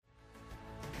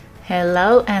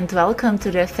Hello and welcome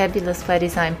to the Fabulous by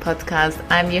Design podcast.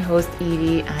 I'm your host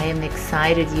Evie. I am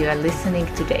excited you are listening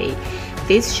today.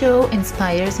 This show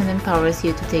inspires and empowers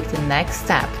you to take the next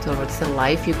step towards the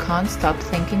life you can't stop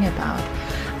thinking about.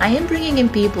 I am bringing in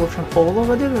people from all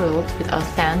over the world with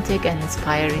authentic and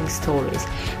inspiring stories.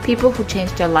 People who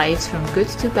changed their lives from good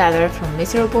to better, from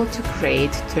miserable to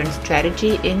great, turned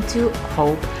strategy into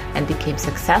hope, and became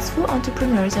successful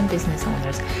entrepreneurs and business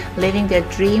owners, living their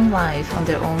dream life on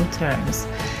their own terms.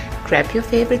 Grab your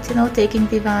favorite note-taking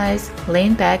device,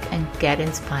 lean back, and get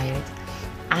inspired.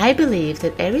 I believe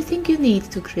that everything you need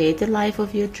to create the life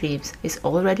of your dreams is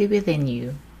already within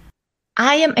you.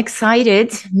 I am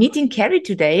excited meeting Carrie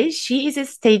today. She is a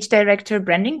stage director,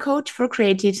 branding coach for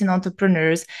creatives and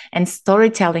entrepreneurs, and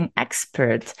storytelling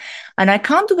expert. And I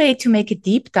can't wait to make a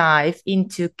deep dive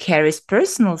into Carrie's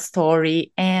personal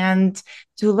story and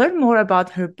to learn more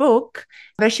about her book,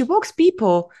 where she walks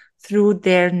people through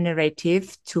their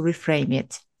narrative to reframe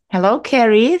it. Hello,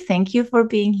 Carrie. Thank you for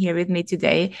being here with me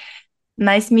today.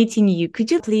 Nice meeting you.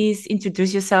 Could you please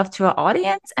introduce yourself to our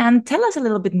audience and tell us a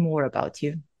little bit more about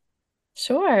you?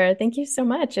 Sure. Thank you so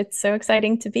much. It's so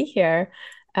exciting to be here.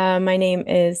 My name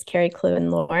is Carrie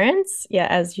Klewin Lawrence. Yeah,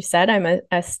 as you said, I'm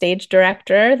a stage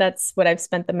director. That's what I've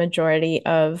spent the majority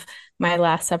of my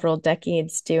last several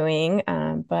decades doing.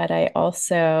 But I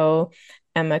also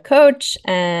am a coach,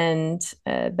 and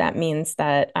that means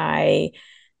that I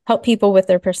help people with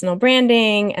their personal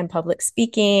branding and public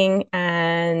speaking.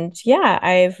 And yeah,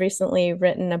 I've recently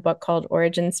written a book called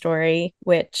Origin Story,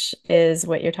 which is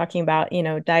what you're talking about,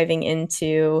 diving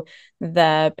into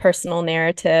the personal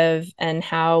narrative and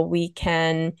how we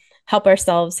can help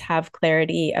ourselves have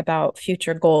clarity about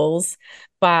future goals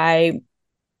by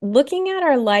looking at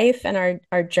our life and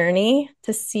our journey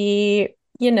to see,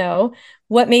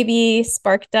 what maybe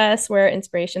sparked us, where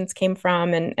inspirations came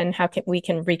from, and how we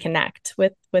can reconnect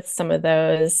with some of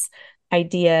those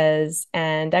ideas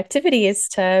and activities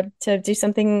to do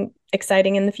something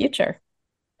exciting in the future.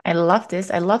 I love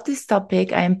this. I love this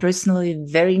topic. I am personally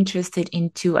very interested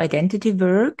into identity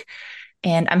work,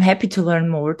 and I'm happy to learn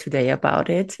more today about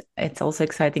it. It's also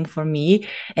exciting for me,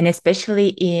 and especially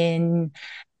in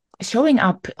showing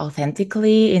up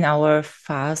authentically in our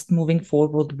fast moving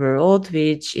forward world,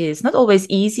 which is not always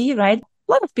easy, right?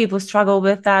 A lot of people struggle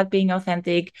with that, being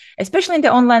authentic, especially in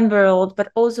the online world,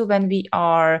 but also when we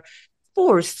are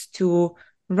forced to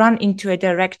run into a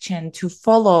direction to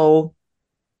follow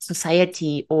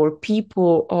society or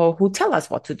people or who tell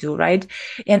us what to do, right?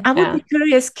 And I would Yeah. be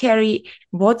curious, Carrie,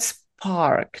 what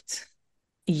sparked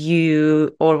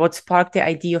you or what sparked the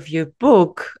idea of your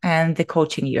book and the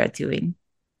coaching you are doing?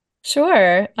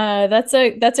 Sure. That's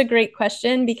a great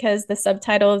question because the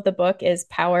subtitle of the book is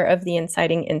Power of the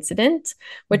Inciting Incident,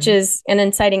 which Mhm. is an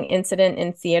inciting incident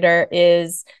in theater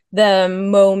is the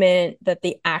moment that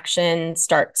the action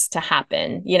starts to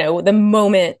happen. The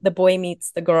moment the boy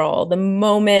meets the girl, the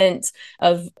moment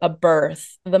of a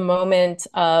birth, the moment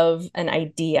of an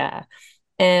idea.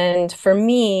 And for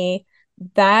me,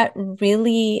 that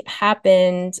really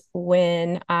happened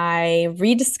when I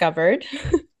rediscovered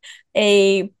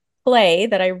a play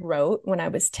that I wrote when I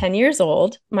was 10 years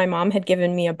old. My mom had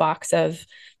given me a box of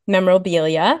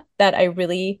memorabilia that I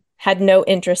really had no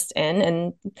interest in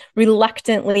and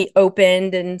reluctantly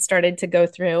opened and started to go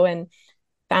through and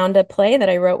found a play that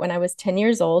I wrote when I was 10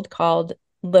 years old called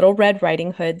Little Red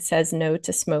Riding Hood Says No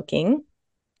to Smoking,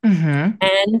 Mm-hmm.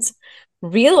 and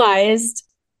realized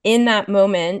in that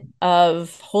moment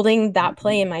of holding that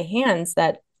play in my hands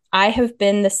that I have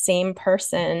been the same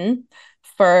person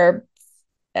for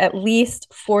at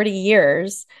least 40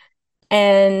 years,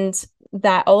 and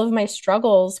that all of my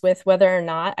struggles with whether or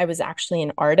not I was actually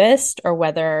an artist or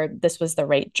whether this was the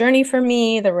right journey for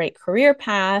me, the right career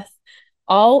path,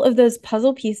 all of those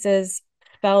puzzle pieces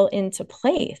fell into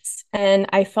place. And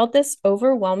I felt this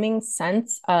overwhelming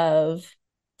sense of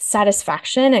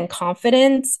satisfaction and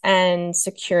confidence and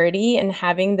security in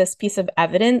having this piece of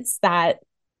evidence that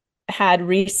had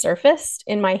resurfaced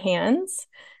in my hands.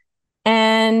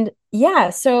 And yeah,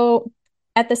 so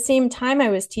at the same time, I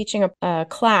was teaching a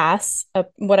class,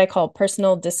 what I call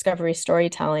personal discovery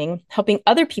storytelling, helping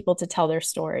other people to tell their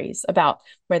stories about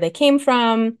where they came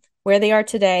from, where they are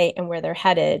today, and where they're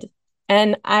headed.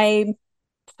 And I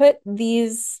put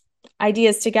these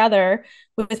ideas together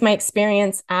with my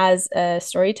experience as a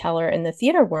storyteller in the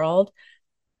theater world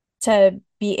to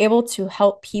be able to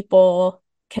help people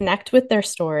connect with their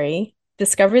story,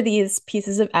 discover these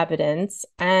pieces of evidence,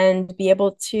 and be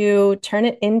able to turn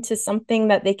it into something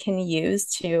that they can use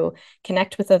to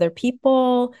connect with other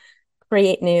people,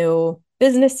 create new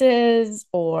businesses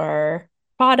or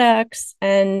products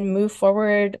and move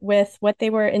forward with what they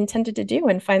were intended to do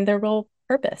and find their real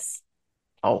purpose.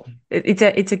 Oh,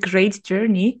 it's a great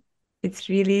journey. It's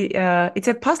really it's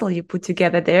a puzzle you put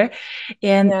together there.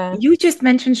 And Yeah. you just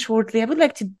mentioned shortly, I would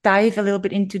like to dive a little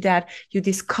bit into that. You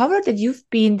discovered that you've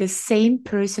been the same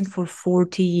person for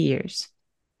 40 years.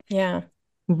 Yeah.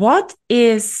 What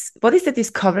is the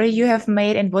discovery you have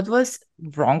made, and what was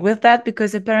wrong with that?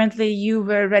 Because apparently you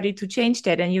were ready to change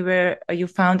that, and you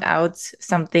found out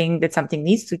something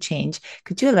needs to change.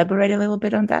 Could you elaborate a little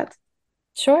bit on that?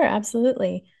 Sure,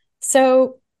 absolutely.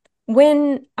 So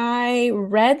when I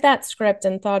read that script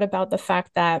and thought about the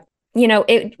fact that,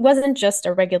 it wasn't just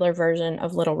a regular version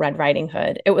of Little Red Riding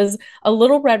Hood. It was a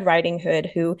Little Red Riding Hood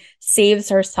who saves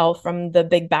herself from the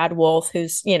big bad wolf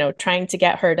who's, trying to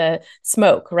get her to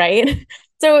smoke, right?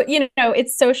 So,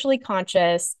 it's socially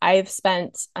conscious. I've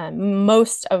spent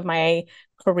most of my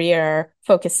career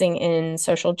focusing in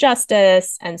social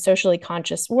justice and socially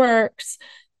conscious works.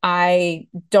 I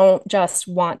don't just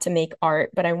want to make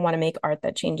art, but I want to make art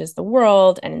that changes the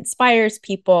world and inspires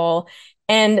people.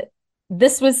 And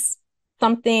this was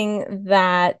something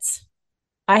that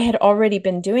I had already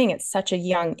been doing at such a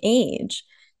young age.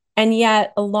 And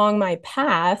yet, along my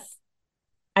path,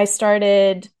 I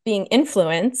started being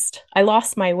influenced. I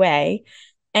lost my way.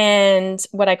 And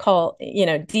what I call,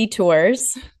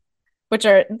 detours, which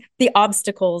are the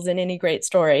obstacles in any great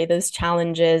story, those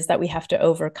challenges that we have to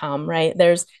overcome, right?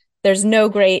 There's no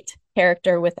great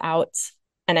character without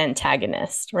an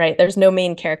antagonist, right? There's no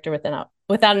main character without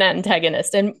an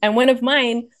antagonist. And one of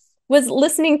mine was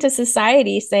listening to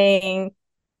society saying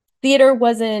theater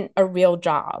wasn't a real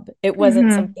job. It wasn't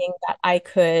Mm-hmm. something that I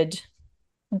could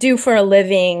do for a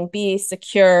living, be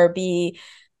secure, be,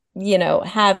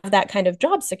 have that kind of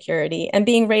job security. And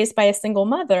being raised by a single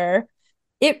mother,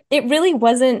 it really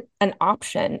wasn't an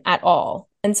option at all.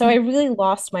 And so I really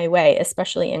lost my way,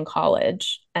 especially in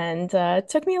college. And it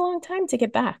took me a long time to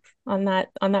get back on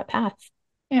that path.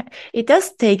 Yeah, it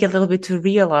does take a little bit to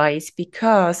realize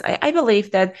because I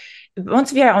believe that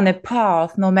once we are on a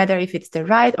path, no matter if it's the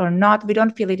right or not, we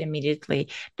don't feel it immediately.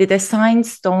 The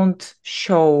signs don't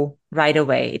show right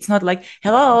away. It's not like,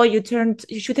 hello, you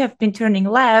should have been turning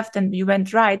left and you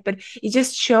went right, but it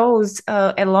just shows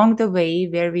along the way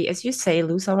where we, as you say,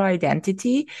 lose our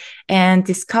identity and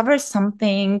discover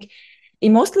something. It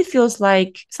mostly feels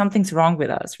like something's wrong with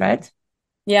us, right?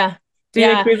 Yeah. Do you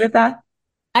Yeah. agree with that?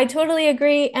 I totally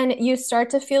agree. And you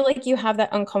start to feel like you have that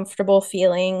uncomfortable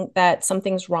feeling that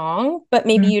something's wrong, but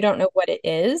maybe you don't know what it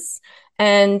is.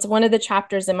 And one of the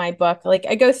chapters in my book, like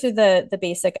I go through the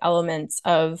basic elements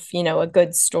of, a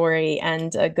good story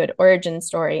and a good origin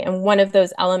story. And one of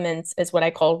those elements is what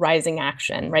I call rising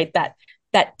action, right?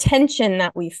 That tension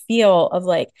that we feel of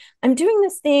like, I'm doing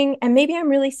this thing and maybe I'm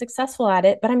really successful at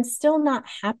it, but I'm still not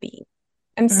happy.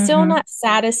 I'm still Mm-hmm. not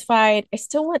satisfied. I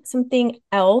still want something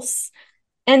else.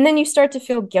 And then you start to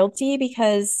feel guilty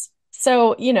because,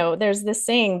 so, there's this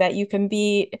saying that you can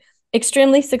be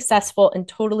extremely successful and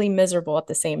totally miserable at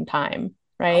the same time,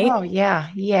 right? Oh, yeah,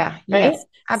 yeah, Right. yes,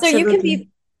 So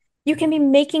absolutely. you can be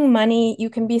making money,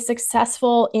 you can be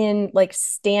successful in like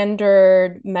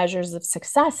standard measures of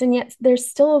success, and yet there's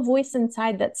still a voice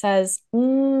inside that says,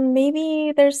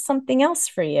 maybe there's something else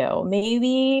for you.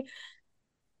 Maybe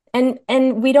and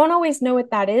we don't always know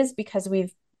what that is because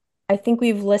I think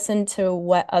we've listened to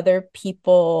what other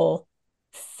people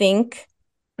think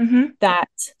Mm-hmm. that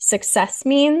success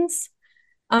means.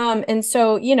 And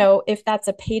so, if that's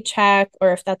a paycheck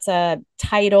or if that's a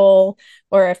title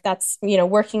or if that's,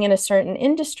 working in a certain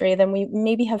industry, then we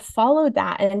maybe have followed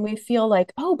that and we feel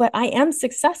like, oh, but I am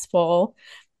successful.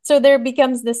 So there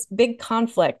becomes this big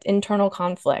conflict, internal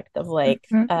conflict of like,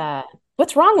 Mm-hmm.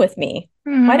 what's wrong with me?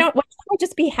 Mm-hmm. Why can't I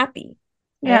just be happy?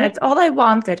 Yeah, Right? it's all I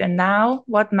wanted. And now,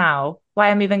 what now? Why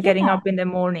I'm even getting Yeah. up in the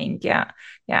morning. Yeah.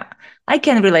 Yeah. I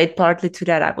can relate partly to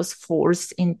that. I was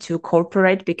forced into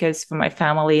corporate because for my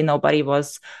family, nobody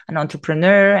was an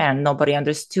entrepreneur and nobody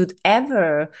understood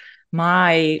ever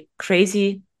my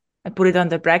crazy, I put it on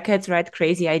the brackets, right?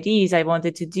 Crazy ideas I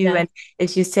wanted to do. Yeah. And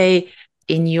as you say,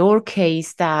 in your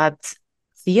case, that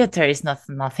theater is not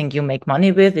nothing you make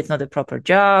money with, it's not a proper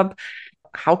job.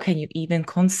 How can you even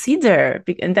consider?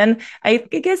 And then I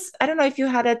guess I don't know if you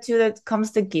had it too. That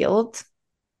comes the guilt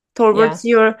Yeah. towards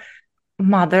your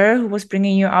mother who was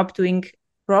bringing you up, doing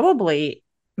probably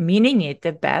meaning it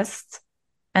the best,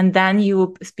 and then you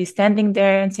will be standing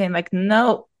there and saying like,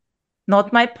 no,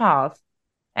 not my path,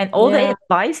 and all the Yeah.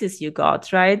 advices you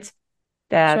got, right?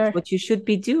 That Sure. what you should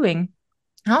be doing.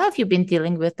 How have you been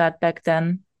dealing with that back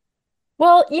then?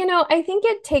 Well, I think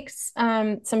it takes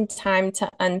some time to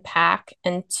unpack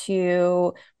and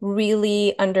to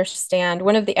really understand.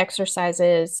 One of the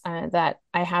exercises that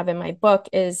I have in my book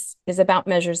is about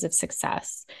measures of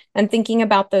success and thinking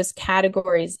about those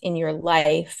categories in your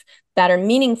life that are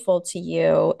meaningful to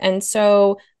you. And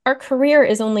so our career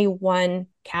is only one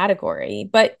category,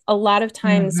 but a lot of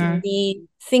times Mm-hmm. we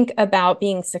think about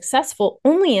being successful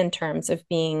only in terms of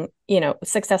being,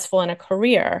 successful in a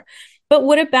career. But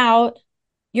what about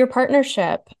your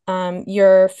partnership,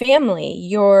 your family,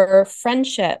 your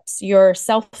friendships, your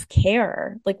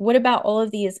self-care? Like, what about all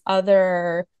of these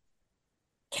other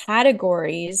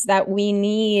categories that we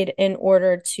need in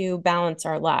order to balance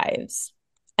our lives?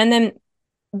 And then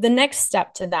the next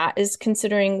step to that is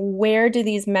considering, where do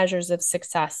these measures of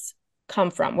success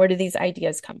come from? Where do these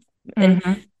ideas come from? And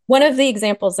Mm-hmm. one of the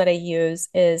examples that I use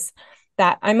is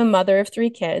that I'm a mother of three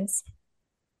kids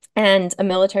and a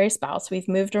military spouse. We've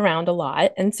moved around a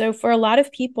lot. And so for a lot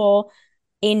of people,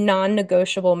 a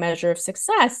non-negotiable measure of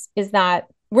success is that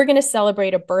we're going to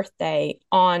celebrate a birthday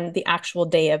on the actual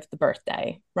day of the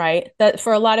birthday, right? That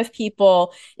for a lot of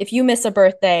people, if you miss a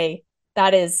birthday,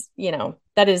 that is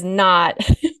not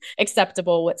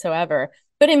acceptable whatsoever.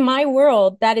 But in my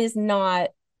world, that is not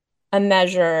a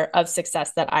measure of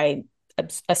success that I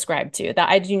ascribe to, that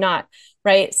I do not,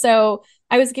 right? So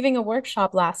I was giving a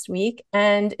workshop last week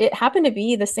and it happened to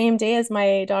be the same day as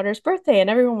my daughter's birthday. And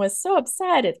everyone was so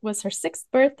upset. It was her sixth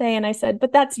birthday. And I said,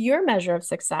 but that's your measure of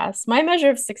success. My measure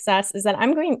of success is that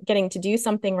getting to do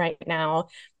something right now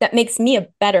that makes me a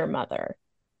better mother,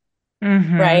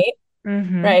 Mm-hmm. right?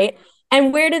 Mm-hmm. Right.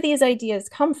 And where do these ideas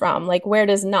come from? Like, where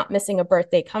does not missing a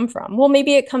birthday come from? Well,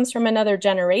 maybe it comes from another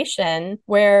generation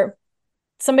where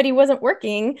somebody wasn't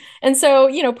working. And so,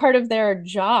 part of their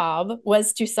job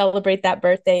was to celebrate that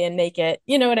birthday and make it,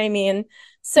 you know what I mean? Mm-hmm.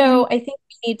 So I think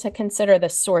we need to consider the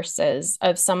sources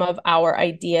of some of our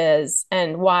ideas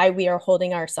and why we are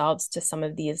holding ourselves to some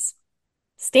of these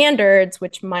standards,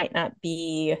 which might not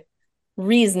be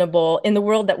reasonable in the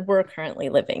world that we're currently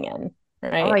living in, Oh,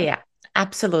 right? yeah,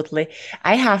 absolutely.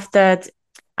 I have that.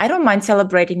 I don't mind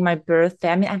celebrating my birthday.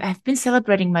 I mean, I've been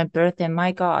celebrating my birthday.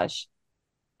 My gosh,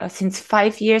 since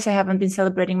 5 years, I haven't been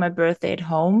celebrating my birthday at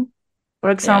home. For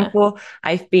Yeah. example,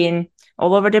 I've been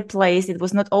all over the place. It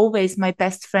was not always my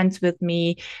best friends with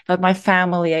me, but my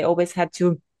family. I always had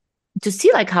to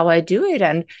see like how I do it.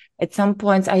 And at some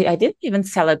points I didn't even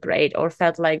celebrate or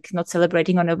felt like not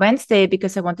celebrating on a Wednesday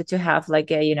because I wanted to have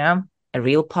like a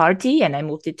real party, and I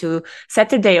moved it to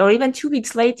Saturday or even 2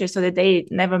 weeks later. So the day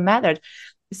never mattered.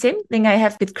 The same thing I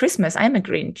have with Christmas. I'm a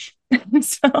Grinch.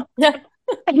 So Yeah.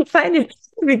 I find it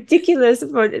ridiculous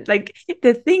for like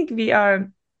to think we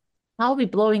are how we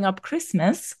blowing up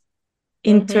Christmas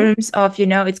in Mm-hmm. terms of,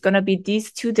 it's going to be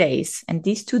these 2 days and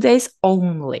these 2 days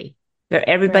only, where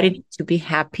everybody Right. needs to be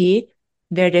happy,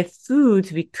 where the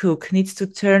food we cook needs to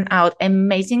turn out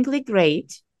amazingly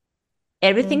great.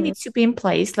 Everything Mm-hmm. needs to be in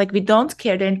place. Like we don't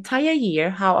care the entire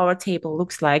year how our table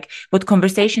looks like, what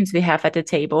conversations we have at the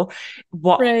table,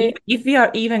 what Right. if we are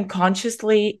even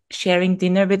consciously sharing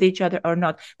dinner with each other or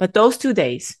not. But those 2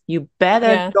 days, you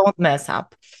better Yeah. don't mess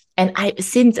up. And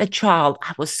since a child,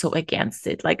 I was so against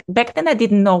it. Like back then, I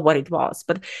didn't know what it was,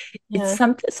 but Yeah.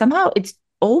 somehow it's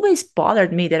always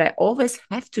bothered me that I always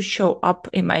have to show up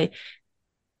in my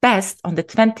best on the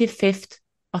 25th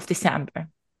of December.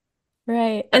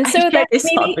 Right. So And I so share that this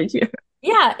thought maybe, with you.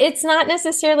 yeah, it's not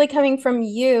necessarily coming from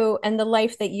you and the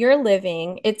life that you're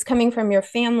living. It's coming from your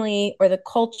family or the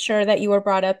culture that you were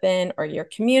brought up in, or your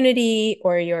community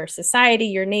or your society,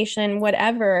 your nation,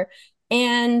 whatever.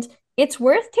 And it's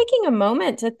worth taking a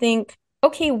moment to think,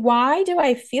 okay, why do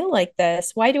I feel like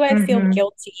this? Why do I feel Mm-hmm.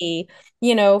 guilty,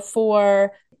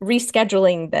 for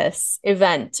rescheduling this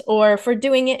event or for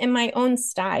doing it in my own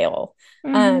style?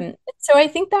 Mm-hmm. So I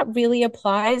think that really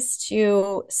applies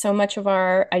to so much of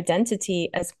our identity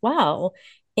as well,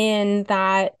 in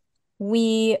that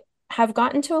we have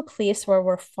gotten to a place where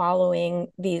we're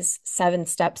following these 7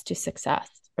 steps to success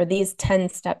or these 10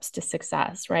 steps to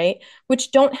success, right?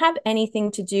 Which don't have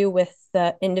anything to do with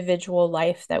the individual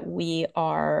life that we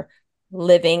are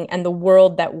living and the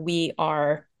world that we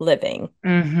are living,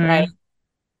 right? Mm-hmm.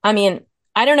 I mean,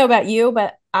 I don't know about you,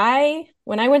 but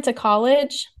when I went to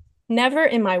college, never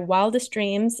in my wildest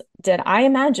dreams did I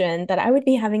imagine that I would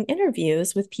be having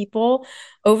interviews with people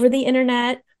over the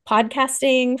internet,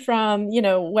 podcasting from,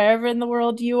 wherever in the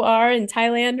world you are in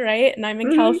Thailand, right? And I'm in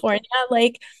Mm-hmm. California.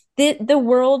 Like the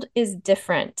world is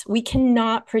different. We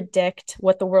cannot predict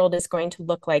what the world is going to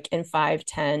look like in 5,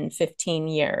 10, 15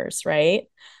 years, right?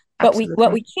 But what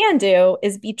Absolutely. we can do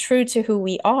is be true to who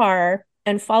we are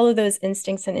and follow those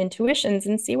instincts and intuitions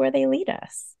and see where they lead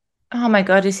us. Oh my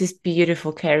God, this is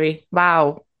beautiful, Carrie.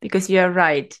 Wow. Because you're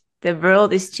right. The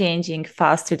world is changing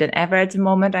faster than ever at the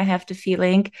moment, I have the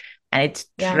feeling. And it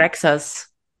Yeah. tracks us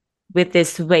with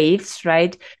these waves,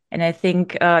 right? And I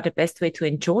think the best way to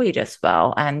enjoy it as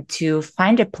well and to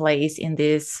find a place in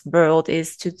this world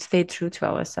is to stay true to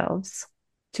ourselves,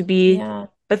 to be, Yeah.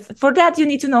 but for that, you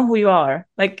need to know who you are.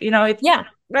 Like, it's Yeah.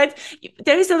 right.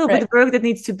 There is a little bit Right. of work that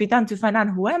needs to be done to find out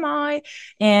who am I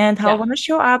and how I Yeah. want to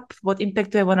show up, what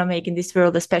impact do I want to make in this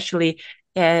world, especially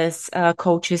as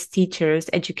coaches, teachers,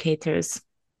 educators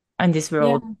in this Yeah.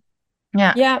 world.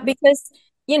 Yeah. Yeah. Because,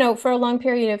 for a long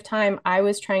period of time, I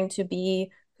was trying to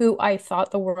be who I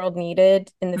thought the world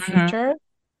needed in the Hmm. future,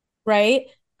 right?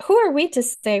 Who are we to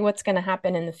say what's going to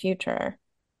happen in the future,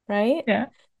 right? Yeah.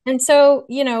 And so,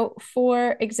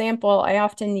 for example, I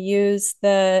often use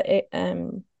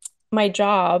my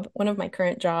job, one of my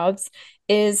current jobs,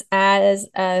 is as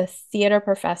a theater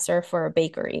professor for a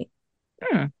bakery,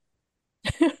 Hmm.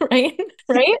 right?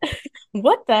 Right?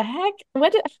 What the heck? How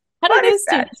do What is those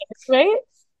two that? mix, right?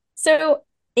 So,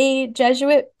 a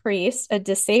Jesuit priest, a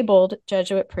disabled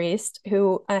Jesuit priest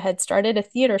who had started a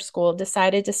theater school,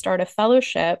 decided to start a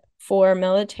fellowship for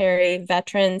military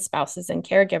veterans, spouses, and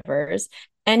caregivers.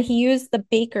 And he used the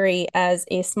bakery as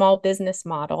a small business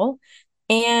model.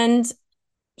 And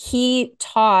he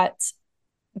taught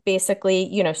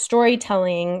basically,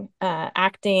 storytelling,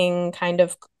 acting kind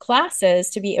of classes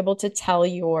to be able to tell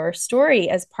your story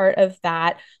as part of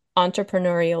that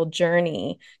entrepreneurial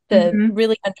journey to Hmm.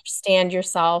 really understand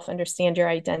yourself, understand your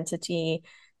identity.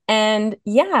 And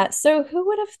yeah, so who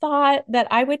would have thought that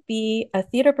I would be a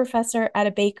theater professor at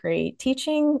a bakery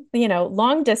teaching,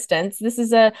 long distance? This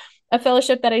is a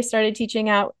fellowship that I started teaching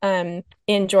out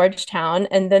in Georgetown,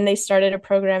 and then they started a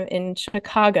program in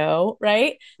Chicago,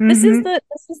 right? this is Hmm. the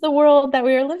this is the world that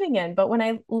we are living in. But when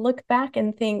I look back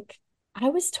and think, I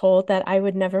was told that I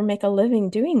would never make a living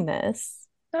doing this,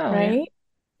 Oh, yeah. right?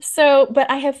 So,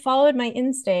 but I have followed my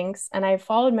instincts and I've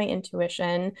followed my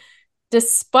intuition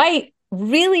despite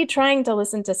really trying to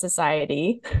listen to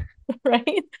society,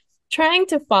 right? Trying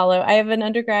to follow. I have an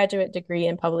undergraduate degree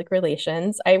in public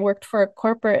relations. I worked for a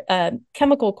corporate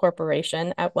chemical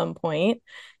corporation at one point.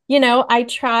 I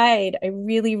tried. I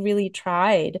really, really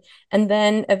tried. And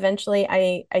then eventually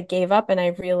I gave up and I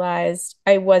realized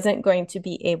I wasn't going to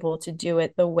be able to do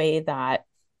it the way that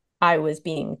I was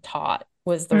being taught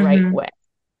was the right Hmm. way.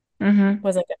 Hmm.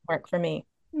 Wasn't going to work for me.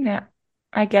 Yeah,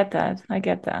 I get that. I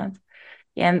get that.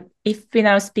 And if we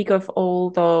now speak of all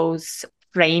those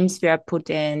frames we are put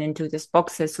into this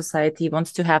boxes society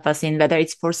wants to have us in, whether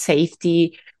it's for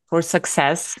safety, for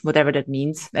success, whatever that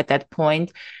means at that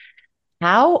point,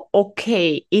 how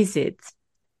okay is it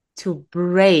to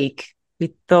break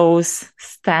with those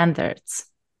standards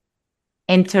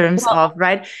in terms Well, of,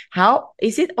 right? How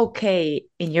is it okay,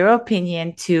 in your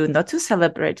opinion, to not to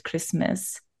celebrate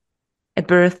Christmas, a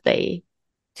birthday,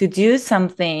 to do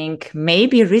something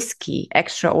maybe risky,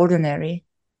 extraordinary?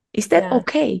 Is that yeah.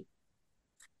 okay?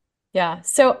 Yeah.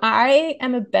 So I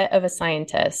am a bit of a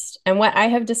scientist. And what I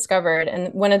have discovered,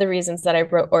 and one of the reasons that I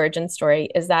wrote Origin Story,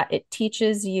 is that it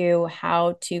teaches you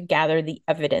how to gather the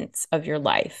evidence of your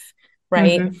life,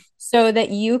 right? Mm-hmm. So that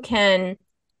you can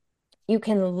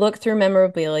look through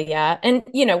memorabilia. And,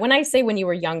 when I say when you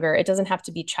were younger, it doesn't have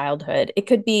to be childhood. It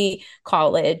could be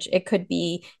college. It could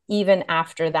be even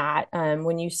after that,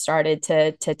 when you started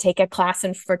to take a class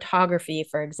in photography,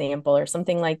 for example, or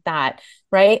something like that,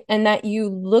 right? And that you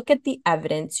look at the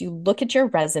evidence, you look at your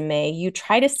resume, you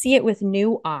try to see it with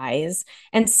new eyes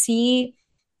and see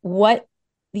what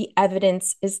the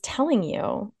evidence is telling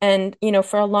you. And,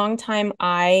 for a long time,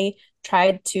 I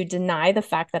tried to deny the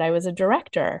fact that I was a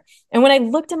director. And when I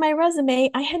looked at my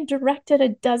resume, I had directed a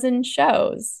dozen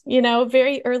shows,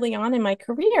 very early on in my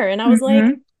career. And I was like,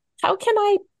 Mm-hmm. how can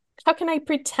I how can I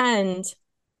pretend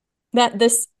that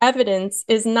this evidence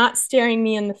is not staring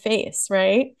me in the face,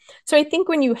 right? So I think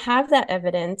when you have that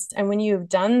evidence and when you've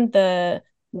done the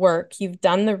work, you've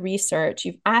done the research,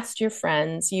 you've asked your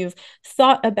friends, you've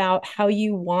thought about how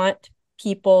you want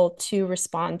people to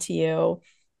respond to you.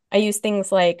 I use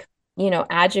things like,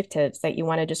 adjectives that you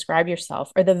want to describe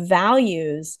yourself or the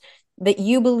values that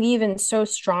you believe in so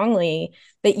strongly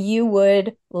that you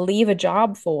would leave a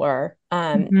job for,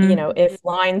 Mm-hmm. if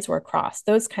lines were crossed,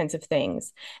 those kinds of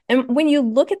things. And when you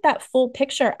look at that full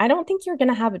picture, I don't think you're going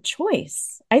to have a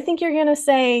choice. I think you're going to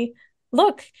say,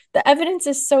 look, the evidence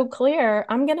is so clear.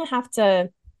 I'm going to have to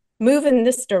move in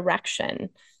this direction,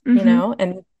 Mm-hmm.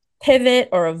 and pivot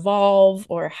or evolve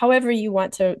or however you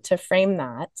want to frame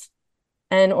that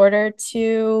in order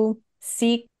to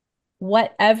seek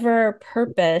whatever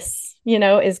purpose,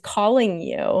 is calling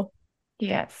you.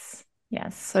 Yes.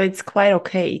 Yes. So it's quite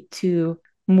okay to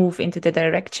move into the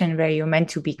direction where you're meant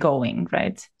to be going,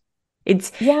 right?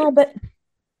 It's Yeah, but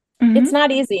it's Mhm.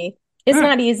 not easy. It's Mm.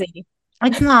 not easy.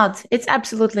 It's not. It's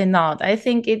absolutely not. I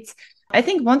think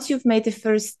once you've made the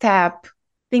first step,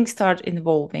 things start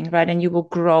evolving, right? And you will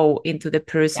grow into the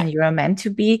person Yeah. you are meant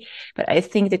to be. But I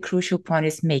think the crucial point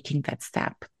is making that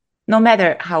step. No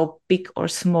matter how big or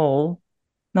small,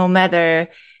 no matter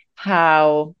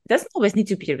how, it doesn't always need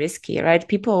to be risky, right?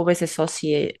 People always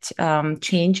associate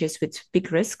changes with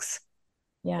big risks.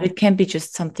 Yeah. It can be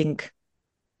just something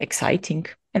exciting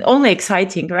and only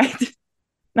exciting, right?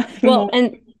 Nothing Well, more.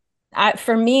 and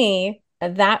for me,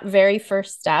 that very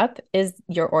first step is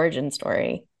your origin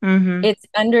story. Mm-hmm. It's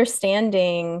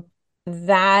understanding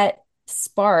that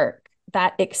spark,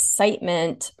 that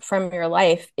excitement from your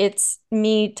life. It's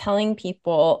me telling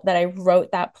people that I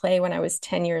wrote that play when I was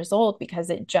 10 years old because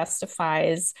it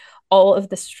justifies all of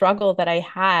the struggle that I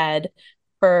had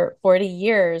for 40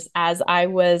 years as I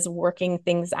was working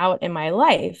things out in my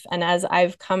life. And as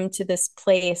I've come to this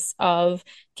place of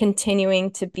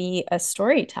continuing to be a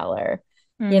storyteller,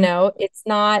 Mm-hmm. it's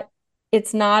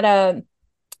not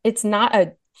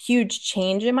a huge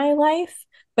change in my life,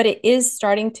 but it is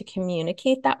starting to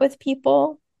communicate that with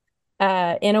people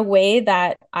in a way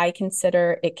that I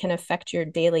consider it can affect your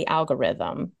daily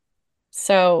algorithm.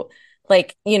 So,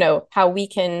 like, how we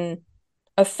can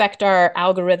affect our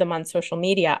algorithm on social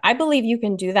media. I believe you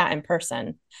can do that in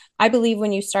person. I believe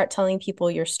when you start telling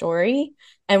people your story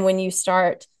and when you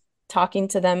start talking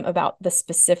to them about the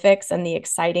specifics and the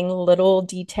exciting little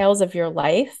details of your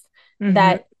life, Mm-hmm.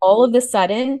 that all of a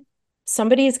sudden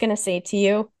somebody is going to say to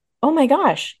you, "Oh my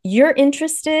gosh, you're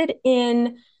interested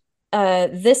in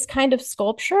this kind of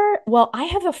sculpture? Well, I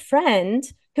have a friend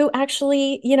who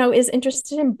actually, is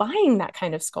interested in buying that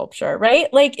kind of sculpture," right?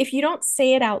 Like if you don't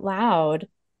say it out loud,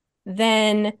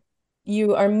 then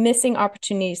you are missing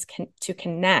opportunities to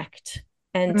connect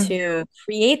and Mm-hmm. to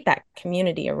create that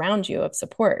community around you of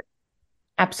support.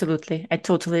 Absolutely. I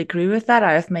totally agree with that.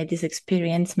 I've made this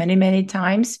experience many, many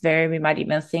times where we might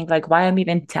even think like, why I'm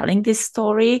even telling this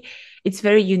story. It's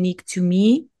very unique to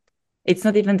me. It's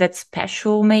not even that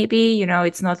special, maybe,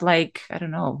 it's not like, I don't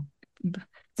know,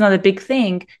 it's not a big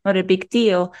thing, not a big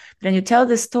deal. But then you tell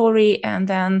the story and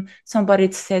then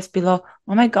somebody says below,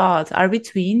 oh my God, are we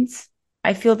twins?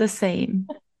 I feel the same.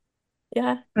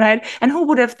 Yeah. Right. And who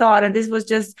would have thought? And this was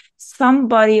just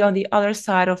somebody on the other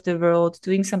side of the world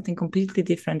doing something completely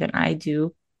different than I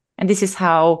do. And this is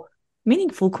how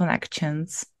meaningful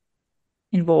connections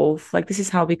involve. Like this is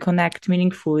how we connect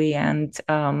meaningfully and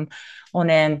on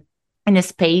an in a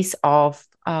space of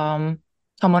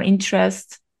common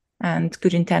interest and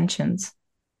good intentions.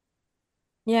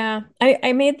 Yeah,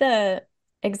 I made the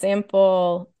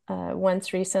example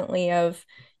once recently of,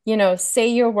 say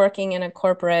you're working in a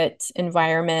corporate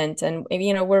environment, and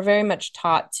we're very much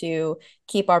taught to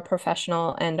keep our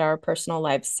professional and our personal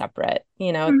lives separate.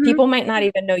 Mm-hmm. People might not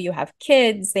even know you have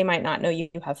kids, they might not know you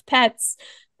have pets,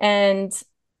 and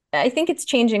I think it's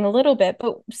changing a little bit.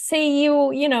 But say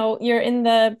you're in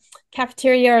the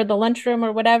cafeteria or the lunchroom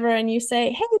or whatever, and you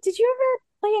say, "Hey, did you ever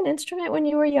play an instrument when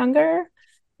you were younger?"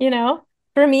 You know,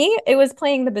 for me, it was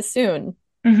playing the bassoon.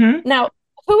 Mm-hmm. Now,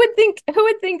 who would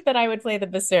think that I would play the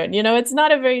bassoon? It's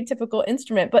not a very typical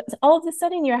instrument, but all of a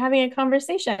sudden you're having a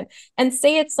conversation and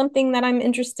say it's something that I'm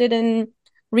interested in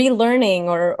relearning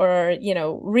or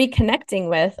reconnecting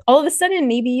with. All of a sudden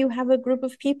maybe you have a group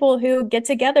of people who get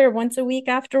together once a week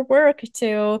after work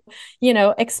to,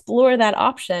 explore that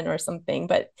option or something,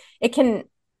 but it can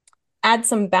add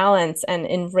some balance and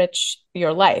enrich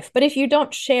your life. But if you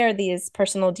don't share these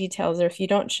personal details or if you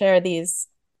don't share these,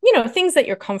 things that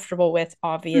you're comfortable with,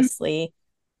 obviously,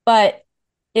 but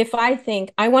if I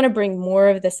think I want to bring more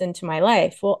of this into my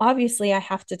life, well, obviously I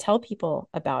have to tell people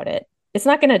about it. It's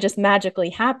not going to just magically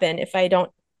happen if I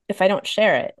don't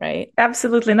share it, right?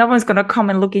 Absolutely. No one's going to come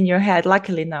and look in your head.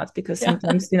 Luckily not, because Yeah.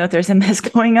 sometimes, there's a mess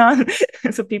going on.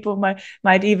 So people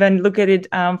might even look at it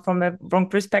from a wrong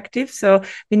perspective. So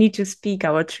we need to speak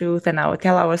our truth and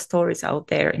tell our stories out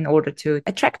there in order to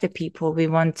attract the people we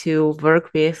want to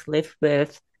work with, live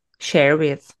with, share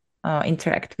with,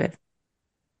 interact with.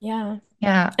 Yeah.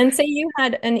 Yeah. And say you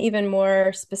had an even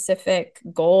more specific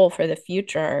goal for the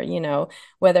future,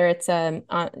 whether it's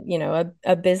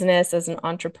a business as an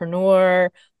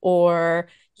entrepreneur or,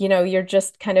 you're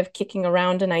just kind of kicking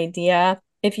around an idea.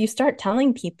 If you start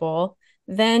telling people,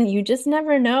 then you just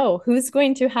never know who's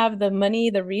going to have the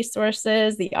money, the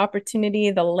resources, the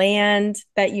opportunity, the land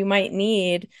that you might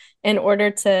need in order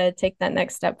to take that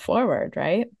next step forward,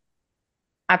 right?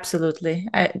 Absolutely.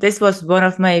 This was one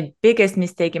of my biggest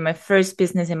mistakes in my first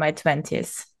business in my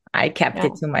 20s. I kept Yeah.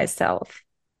 it to myself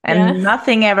Yeah. and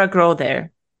nothing ever grow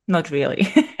there. Not really.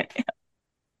 I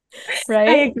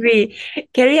Right. agree.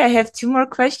 Carrie, I have two more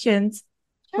questions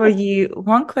for Sure. you.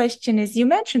 One question is you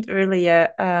mentioned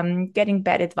earlier getting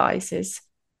bad advices.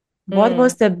 What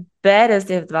was Mm. the baddest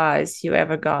advice you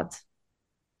ever got?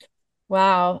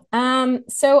 Wow.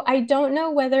 So I don't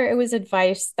know whether it was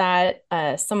advice that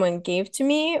someone gave to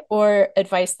me or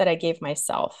advice that I gave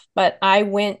myself, but I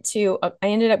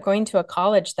ended up going to a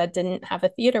college that didn't have a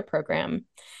theater program.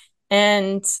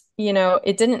 And,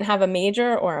 it didn't have a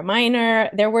major or a minor.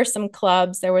 There were some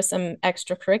clubs, there were some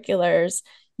extracurriculars,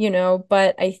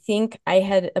 but I think I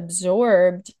had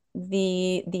absorbed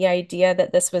the idea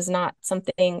that this was not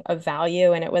something of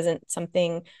value and it wasn't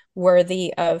something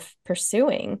worthy of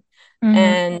pursuing. Mm-hmm.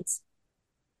 And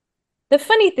the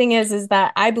funny thing is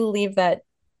that I believe that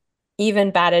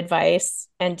even bad advice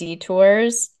and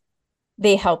detours,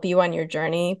 they help you on your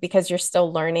journey because you're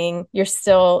still learning. You're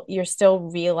still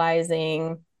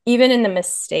realizing, even in the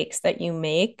mistakes that you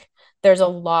make, there's a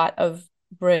lot of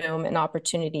room and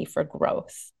opportunity for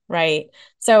growth, right?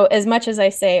 So as much as I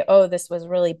say, oh, this was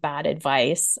really bad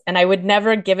advice, and I would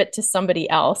never give it to somebody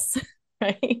else,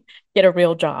 right? Get a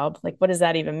real job. Like, what does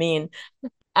that even mean?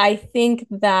 I think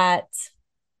that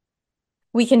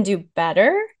we can do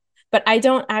better, but I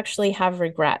don't actually have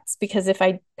regrets because if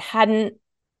I hadn't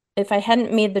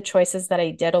made the choices that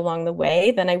I did along the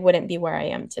way, then I wouldn't be where I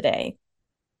am today.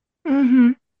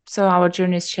 Mm-hmm. So our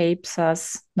journey shapes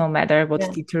us no matter what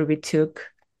Yeah. detour we took.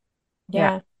 Yeah,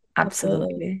 Yeah, absolutely.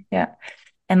 absolutely. Yeah.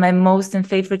 And my most and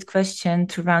favorite question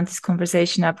to round this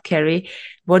conversation up, Carrie,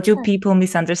 what do Sure. people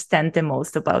misunderstand the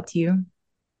most about you?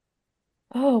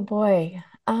 Oh boy.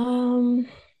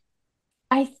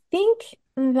 I think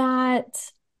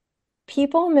that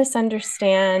people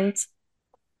misunderstand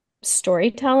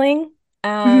storytelling. Mm-hmm.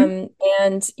 Um,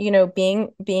 and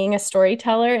being a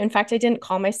storyteller. In fact, I didn't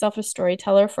call myself a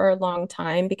storyteller for a long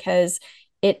time because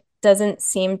it doesn't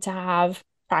seem to have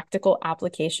practical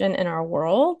application in our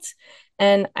world.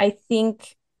 And I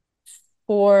think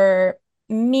for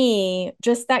me,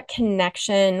 just that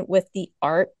connection with the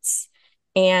arts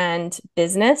and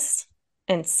business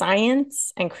and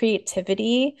science and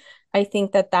creativity, I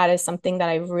think that that is something that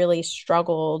I really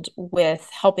struggled with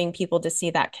helping people to see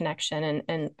that connection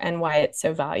and why it's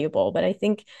so valuable. But I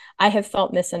think I have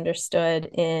felt misunderstood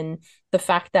in the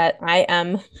fact that I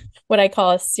am what I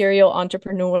call a serial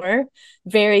entrepreneur,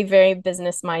 very, very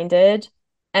business minded.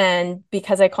 And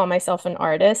because I call myself an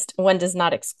artist, one does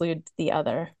not exclude the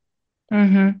other.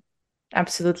 Mm-hmm.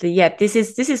 Absolutely. Yeah, this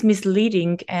is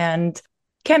misleading and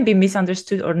can be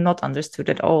misunderstood or not understood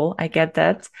at all. I get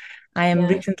that.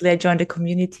 Yeah. I joined a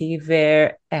community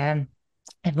where a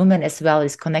woman as well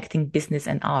is connecting business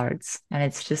and arts. And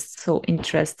it's just so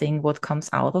interesting what comes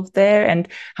out of there and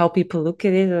how people look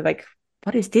at it. They're like,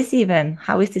 what is this even?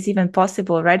 How is this even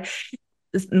possible? Right.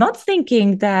 Not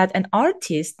thinking that an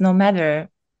artist, no matter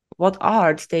what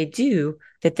art they do,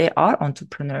 that they are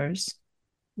entrepreneurs,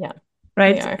 Yeah, we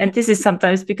right? are. And this is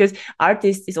sometimes because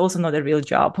artist is also not a real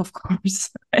job, of course,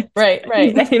 right? Right, In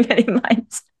right. many, many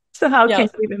minds. So how can Yeah.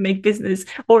 you even make business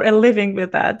or a living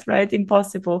with that, right?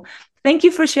 Impossible. Thank you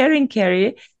for sharing,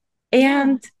 Carrie. Yeah.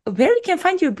 And where we can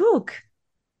find your book?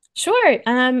 Sure.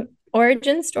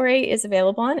 Origin Story is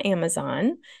available on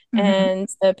Amazon, Mhm. and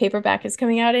the paperback is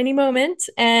coming out any moment.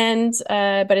 And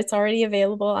but it's already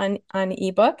available on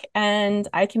ebook, and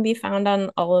I can be found on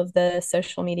all of the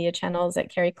social media channels at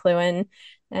Carrie Klewin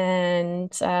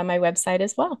and my website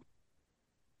as well.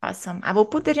 Awesome. I will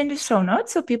put that in the show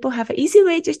notes so people have an easy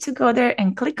way just to go there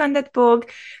and click on that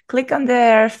book, click on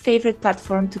their favorite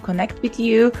platform to connect with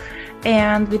you.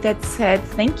 And with that said,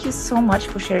 thank you so much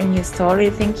for sharing your story.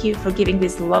 Thank you for giving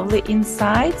these lovely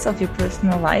insights of your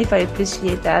personal life. I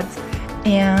appreciate that.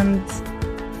 And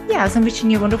yeah, so I'm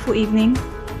wishing you a wonderful evening.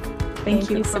 Thank Thank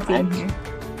you you for so being much. here.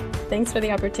 Thanks for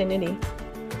the opportunity.